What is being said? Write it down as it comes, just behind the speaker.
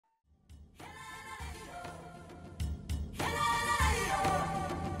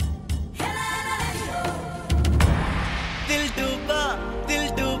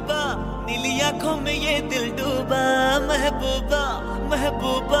आंखों में ये दिल डूबा, महबूबा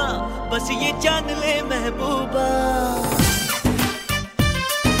महबूबा बस ये जान ले महबूबा।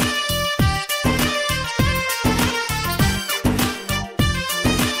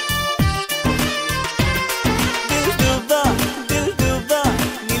 दिल डूबा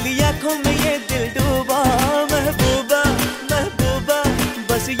नीली आंखों में ये दिल डूबा, महबूबा महबूबा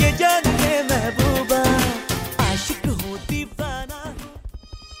बस ये जान ले महबूबा। आशिक हूँ दीवाना।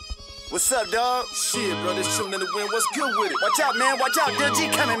 What's up, dog? Shit, bro, this shooting in the wind. What's good with it? Watch out, man. Watch out. Dil G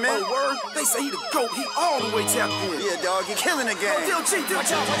coming, man. Oh, word? They say he the GOAT. He all the way tapped in. Yeah, dog. He killing the game. Dil G,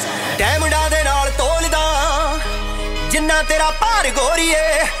 watch out, watch out. ਡੈਮਡਾ ਦੇ ਨਾਲ ਤੋਲਦਾ ਜਿੰਨਾ ਤੇਰਾ ਭਾਰ ਗੋਰੀਏ,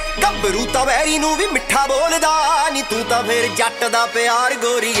 ਗੱਭਰੂ ਤਾਂ very ਨੂੰ ਵੀ ਮਿੱਠਾ ਬੋਲਦਾ ਨੀ ਤੂੰ ਤਾਂ ਫੇਰ ਜੱਟ ਦਾ ਪਿਆਰ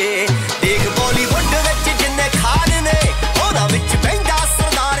ਗੋਰੀਏ। ਦੇਖ ਬਾਲੀਵੁੱਡ ਵਿੱਚ ਜਿੰਨੇ ਖਾਨ ਨੇ ਉਹਦਾ ਵਿੱਚ ਬਹਿੰਦਾ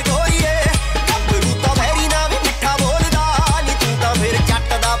ਸਰਦਾਰ ਗੋਰੀਏ, ਗੱਭਰੂ ਤਾਂ ਵੈਰੀ ਨਾਲ ਵੀ ਮਿੱਠਾ ਬੋਲਦਾ ਨੀ ਤੂੰ ਤਾਂ ਫੇਰ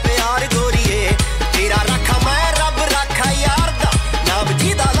ਜੱਟ ਦਾ ਪਿਆਰ ਗੋਰੀਏ। ਤੇਰਾ ਰੱਖਾ ਮੈਂ ਰੱਬ ਰੱਖਾ ਯਾਰ ਦਾ ਨਾਮ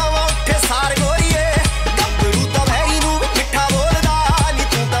ਜਿਹਦਾ ਲਾਵਾਂ ਉੱਠੇ ਸਾਰ ਗੋਰੀਏ, ਗੱਭਰੂ ਤਾਂ ਵੈਰੀ ਨੂੰ ਵੀ ਮਿੱਠਾ ਬੋਲਦਾ ਨੀ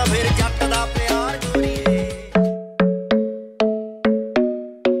ਤੂੰ ਤਾਂ ਫੇਰ ਜੱਟ ਦਾ ਪਿਆਰ ਗੋਰੀਏ।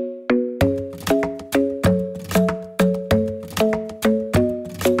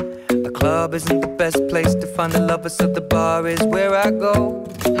 Club isn't the best place to find the lovers, so the bar is where I go.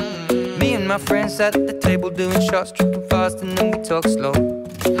 Me and my friends sat at the table doing shots, tripping fast, and then we talk slow.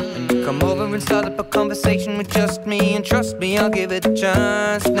 And you come over and start up a conversation with just me, and trust me, I'll give it a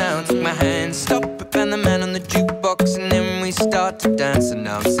chance. Now take my hand, stop it, and the man on the jukebox, and then we start to dance. And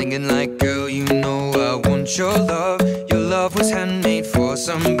now I'm singing like, girl, you know I want your love. Your love was handmade for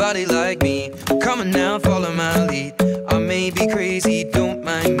somebody like me. Come on now, follow my lead. I may be crazy, don't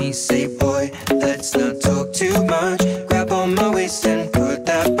mind me. Say, boy, let's not talk too much. Grab on my waist and put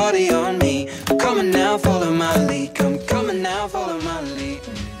that body on me. Come on now, follow my lead. Come on now, follow my lead.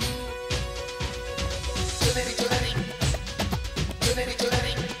 Chunari chunari, chunari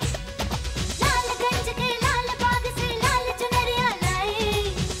chunari. लाल गंज के लाल बाग से लाल चुनरिया लाई।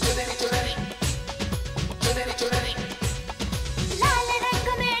 Chunari chunari, chunari chunari. लाल रंग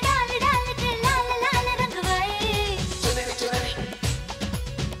में डाल डाल के लाल लाल रंगवाई। Chunari chunari,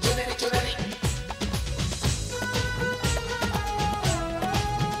 chunari chunari.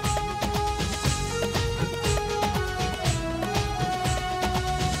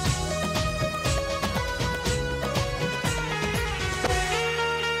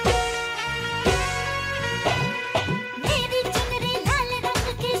 मेरी चुनरी लाल रंग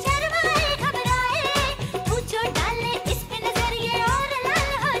की शर्माए घबराए, पूछो डाले इस पे नजर ये और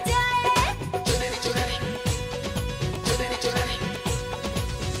लाल हो जाए। Chunari chunari, chunari chunari.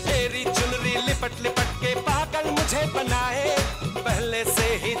 तेरी चुनरी लिपट लिपट के पागल मुझे बनाए, पहले से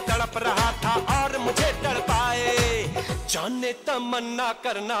ही तड़प रहा था और मुझे तड़पाए। जाने तमन्ना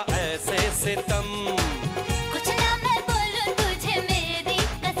करना ऐसे सितम,